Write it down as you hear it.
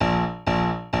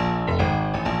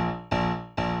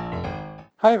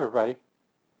Hi everybody,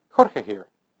 Jorge here.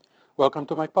 Welcome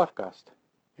to my podcast.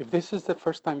 If this is the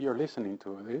first time you're listening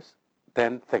to this,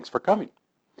 then thanks for coming.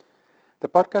 The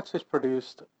podcast is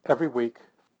produced every week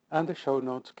and the show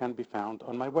notes can be found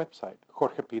on my website,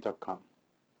 JORGEP006.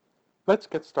 Let's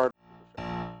get started.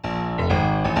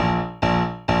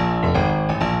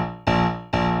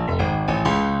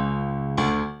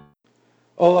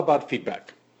 All about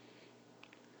feedback.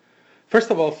 First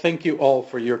of all, thank you all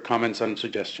for your comments and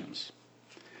suggestions.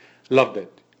 Loved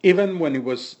it, even when it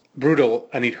was brutal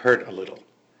and it hurt a little.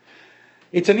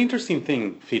 It's an interesting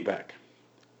thing, feedback.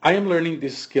 I am learning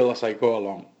this skill as I go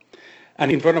along, and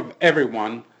in front of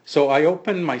everyone, so I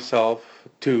open myself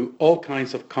to all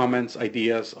kinds of comments,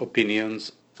 ideas,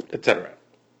 opinions, etc.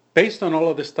 Based on all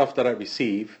of the stuff that I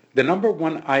receive, the number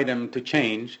one item to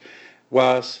change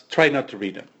was try not to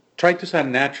read them. Try to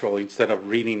sound natural instead of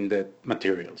reading the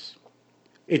materials.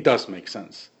 It does make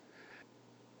sense.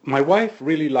 My wife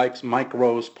really likes Mike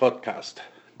Rowe's podcast.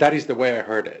 That is the way I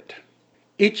heard it.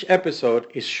 Each episode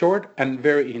is short and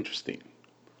very interesting.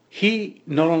 He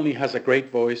not only has a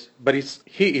great voice, but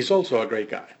he is also a great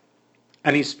guy.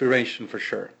 An inspiration for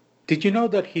sure. Did you know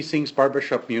that he sings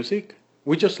barbershop music?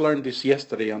 We just learned this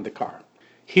yesterday on the car.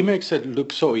 He makes it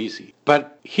look so easy,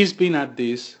 but he's been at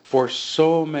this for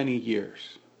so many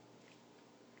years.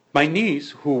 My niece,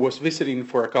 who was visiting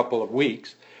for a couple of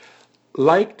weeks,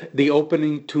 liked the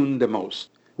opening tune the most.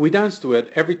 We dance to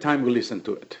it every time we listen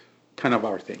to it. Kind of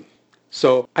our thing.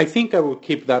 So I think I will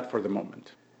keep that for the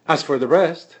moment. As for the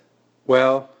rest,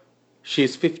 well,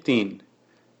 she's 15.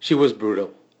 She was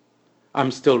brutal.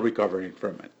 I'm still recovering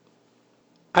from it.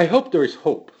 I hope there is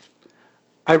hope.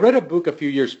 I read a book a few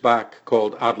years back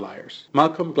called Outliers.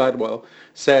 Malcolm Gladwell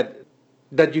said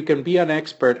that you can be an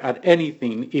expert at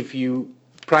anything if you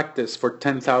practice for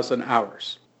 10,000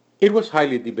 hours. It was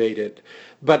highly debated,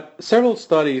 but several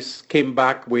studies came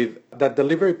back with that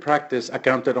delivery practice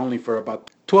accounted only for about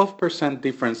 12%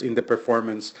 difference in the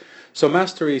performance, so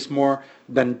mastery is more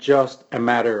than just a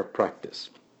matter of practice.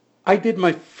 I did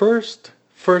my first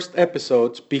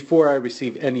episodes before I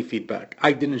received any feedback.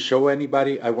 I didn't show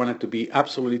anybody. I wanted to be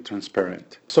absolutely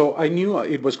transparent. So I knew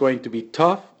it was going to be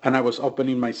tough, and I was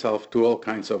opening myself to all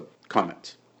kinds of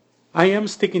comments. I am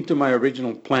sticking to my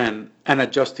original plan and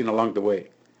adjusting along the way.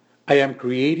 I am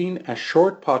creating a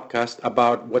short podcast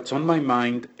about what's on my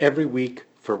mind every week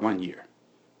for 1 year.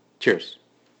 Cheers.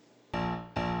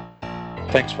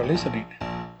 Thanks for listening.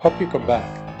 Hope you come back.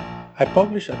 I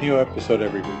publish a new episode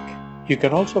every week. You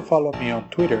can also follow me on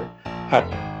Twitter at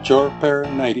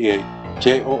JORGEP006,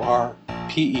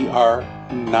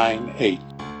 JORPER98,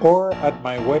 or at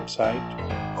my website,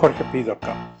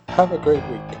 JORGEP006. Have a great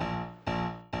week.